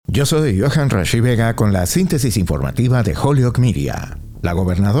Yo soy Johan Vega con la síntesis informativa de HOLYOKE Media. La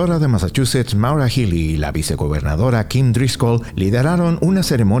gobernadora de Massachusetts Maura T y la vicegobernadora Kim Driscoll lideraron una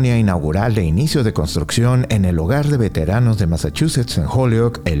ceremonia inaugural de inicio de construcción en el Hogar de Veteranos de Massachusetts en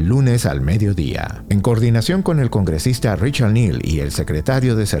Holyoke el lunes al mediodía. En coordinación con el congresista Richard Neal y el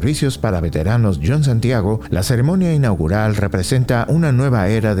Secretario de Servicios para Veteranos Jon Santiago, la ceremonia inaugural representa una nueva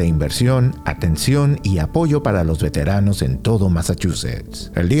era de inversión, atención y apoyo para los veteranos en todo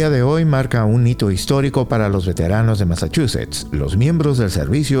Massachusetts. El día de hoy marca un hito histórico para los veteranos de Massachusetts, los miembros del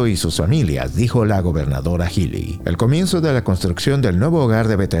servicio y sus familias, dijo la gobernadora Healey. El comienzo de la construcción del nuevo Hogar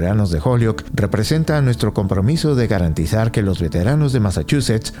de Veteranos de Holyoke representa nuestro compromiso de garantizar que los veteranos de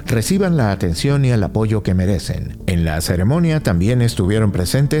Massachusetts reciban la atención y el apoyo que merecen. En la ceremonia también estuvieron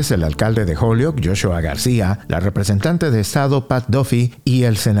presentes el alcalde de Holyoke, Joshua García, la representante de Estado, Pat Duffy, y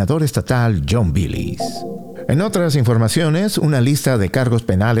el senador estatal, John Willis. En otras informaciones, una lista de cargos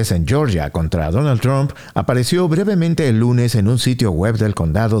penales en Georgia contra Donald Trump apareció brevemente el lunes en un sitio web del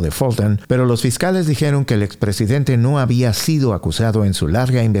condado de Fulton, pero los fiscales dijeron que el expresidente no había sido acusado en su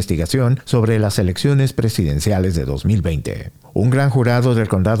larga investigación sobre las elecciones presidenciales de 2020. Un gran jurado del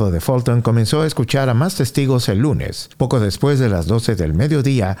condado de Fulton comenzó a escuchar a más testigos el lunes. Poco después de las 12 del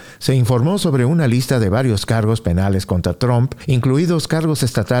mediodía, se informó sobre una lista de varios cargos penales contra Trump, incluidos cargos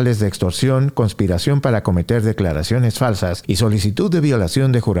estatales de extorsión, conspiración para cometer declaraciones falsas y solicitud de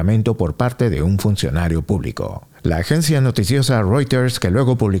violación de juramento por parte de un funcionario público. La agencia noticiosa Reuters, que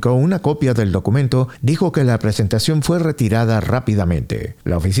luego publicó una copia del documento, dijo que la presentación fue retirada rápidamente.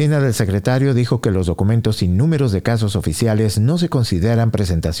 La oficina del secretario dijo que los documentos sin números de casos oficiales no se consideran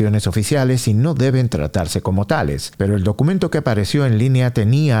presentaciones oficiales y no deben tratarse como tales, pero el documento que apareció en línea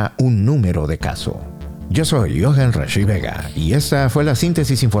tenía un número de caso. Yo soy Johan Vega y esta fue la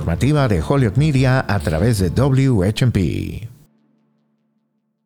síntesis informativa de HOLYOKE Media a través de WHMP.